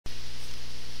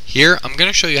Here I'm going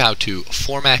to show you how to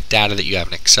format data that you have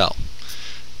in Excel.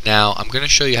 Now I'm going to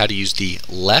show you how to use the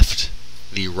left,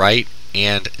 the right,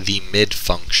 and the mid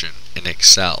function in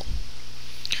Excel.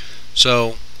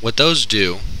 So what those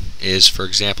do is, for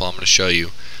example, I'm going to show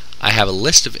you I have a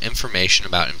list of information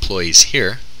about employees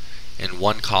here in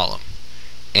one column,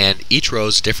 and each row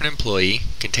is a different employee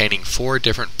containing 4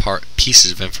 different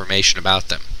pieces of information about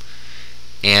them.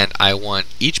 And I want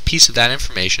each piece of that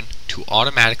information to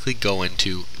automatically go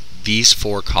into these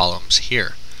 4 columns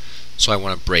here. So I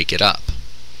want to break it up.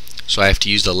 So I have to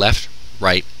use the left,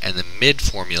 right, and the mid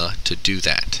formula to do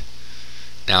that.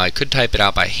 Now I could type it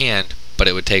out by hand, but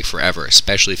it would take forever,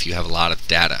 especially if you have a lot of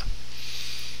data.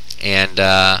 And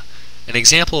an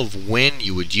example of when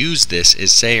you would use this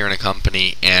is, say you're in a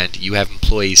company and you have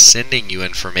employees sending you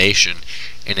information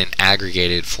in an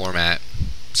aggregated format,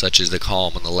 such as the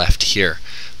column on the left here,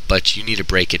 but you need to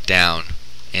break it down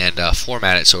and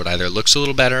format it so it either looks a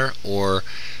little better or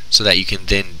so that you can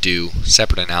then do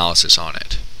separate analysis on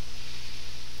it.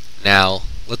 Now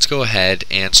let's go ahead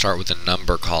and start with the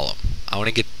number column. I want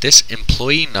to get this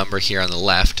employee number here on the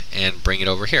left and bring it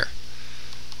over here.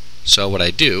 So what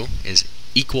I do is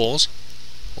equals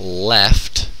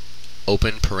left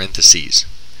open parentheses.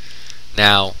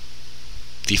 Now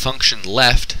the function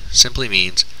left simply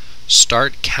means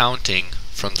start counting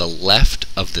from the left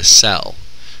of the cell,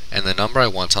 and the number I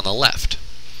want is on the left.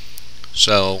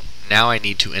 So now I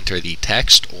need to enter the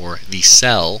text or the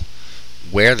cell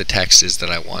where the text is that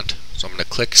I want. So I'm going to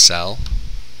click cell,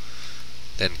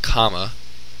 then comma,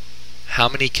 how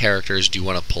many characters do you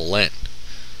want to pull in?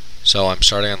 So I'm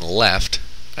starting on the left.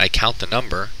 I count the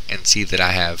number and see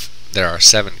that there are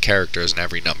 7 characters in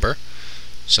every number.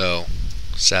 So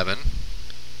 7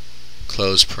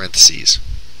 close parentheses.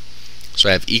 So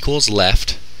I have equals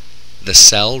left, the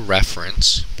cell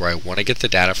reference where I want to get the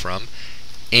data from,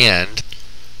 and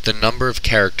the number of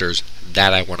characters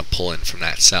that I want to pull in from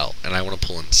that cell, and I want to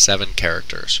pull in 7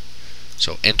 characters.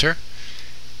 So enter,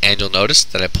 and you'll notice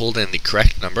that I pulled in the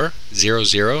correct number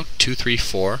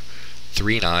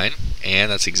 0023439,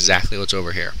 and that's exactly what's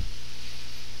over here.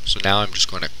 So now I'm just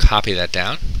going to copy that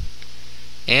down,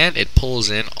 and it pulls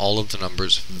in all of the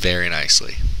numbers very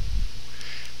nicely.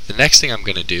 The next thing I'm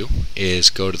going to do is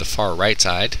go to the far right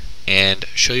side and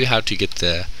show you how to get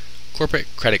the corporate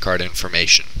credit card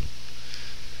information.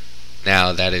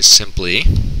 Now that is simply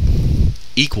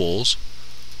equals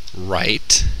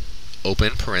right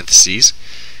open parentheses,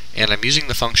 and I'm using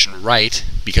the function right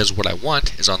because what I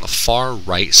want is on the far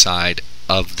right side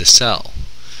of the cell.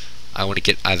 I want to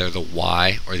get either the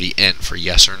Y or the N for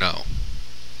yes or no.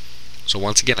 So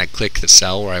once again I click the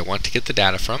cell where I want to get the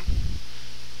data from,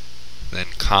 then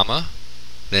comma,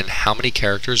 then how many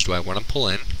characters do I want to pull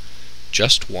in?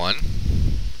 Just 1,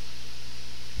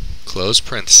 close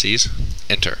parentheses,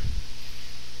 enter.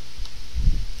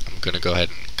 I'm going to go ahead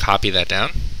and copy that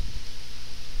down,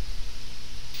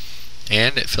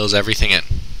 and it fills everything in.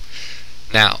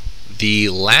 Now the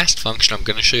last function I'm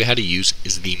going to show you how to use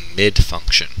is the mid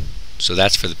function. So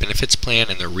that's for the benefits plan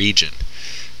and the region.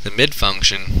 The mid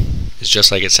function is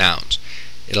just like it sounds.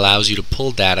 It allows you to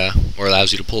pull data, or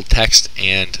allows you to pull text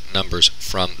and numbers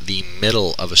from the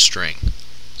middle of a string.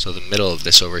 So the middle of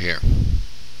this over here.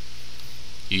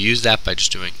 You use that by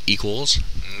just doing equals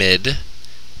mid,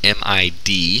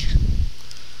 M-I-D,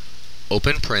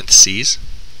 open parentheses.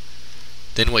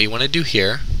 Then what you want to do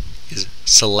here is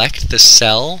select the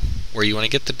cell where you want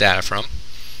to get the data from,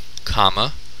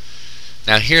 comma.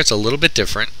 Now here it's a little bit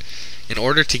different. In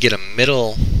order to get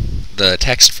the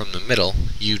text from the middle,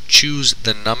 you choose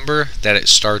the number that it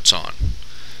starts on.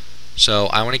 So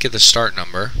I want to get the start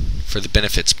number for the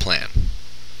benefits plan.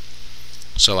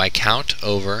 So I count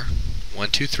over 1,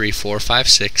 2, 3, 4, 5,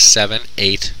 6, 7,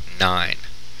 8, 9.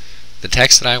 The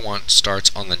text that I want starts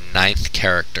on the 9th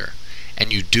character,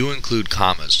 and you do include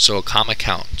commas, so a comma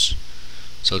counts.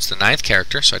 So it's the 9th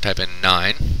character, so I type in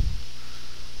 9,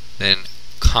 then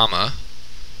comma,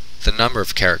 the number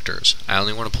of characters. I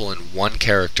only want to pull in 1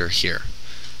 character here,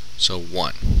 so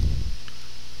 1.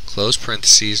 Close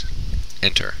parentheses,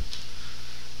 enter.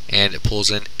 And it pulls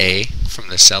in A from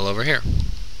the cell over here.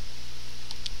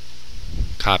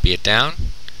 Copy it down,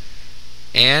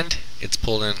 and it's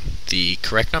pulled in the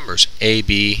correct numbers, A,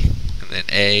 B, and then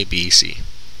A, B, C.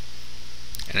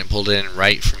 And it pulled in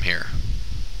right from here.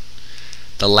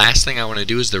 The last thing I want to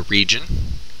do is the region,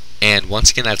 and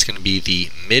once again that's going to be the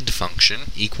mid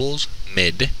function, equals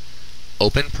mid,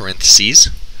 open parentheses,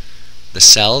 the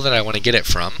cell that I want to get it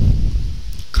from,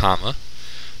 comma,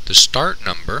 the start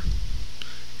number,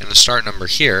 and the start number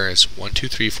here is 1, 2,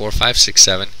 3, 4, 5, 6,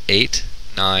 7, 8,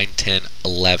 9, 10,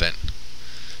 11.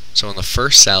 So in the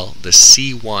first cell, the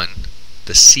C1,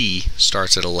 the C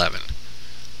starts at 11.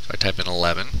 So I type in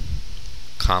 11,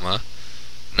 comma,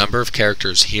 number of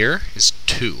characters here is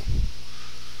 2,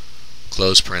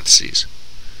 close parentheses.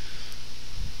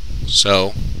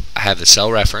 So I have the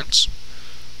cell reference,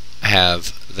 I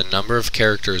have the number of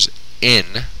characters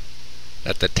in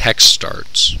that the text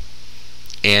starts,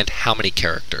 and how many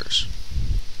characters.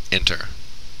 Enter.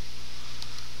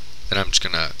 Then I'm just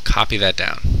going to copy that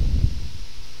down.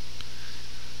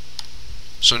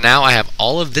 So now I have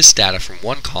all of this data from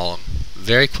one column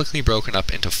very quickly broken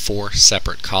up into 4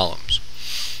 separate columns.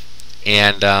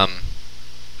 And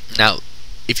now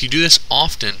if you do this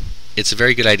often, it's a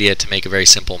very good idea to make a very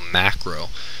simple macro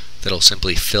that'll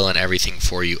simply fill in everything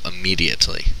for you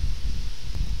immediately.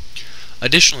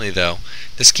 Additionally though,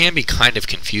 this can be kind of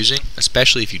confusing,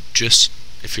 especially if you're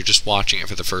just watching it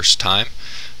for the first time,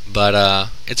 but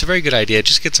it's a very good idea.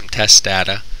 Just get some test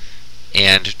data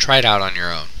and try it out on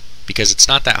your own, because it's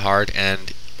not that hard,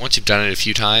 and once you've done it a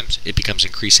few times it becomes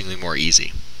increasingly more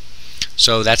easy.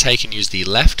 So that's how you can use the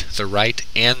left, the right,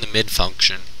 and the mid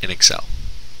function in Excel.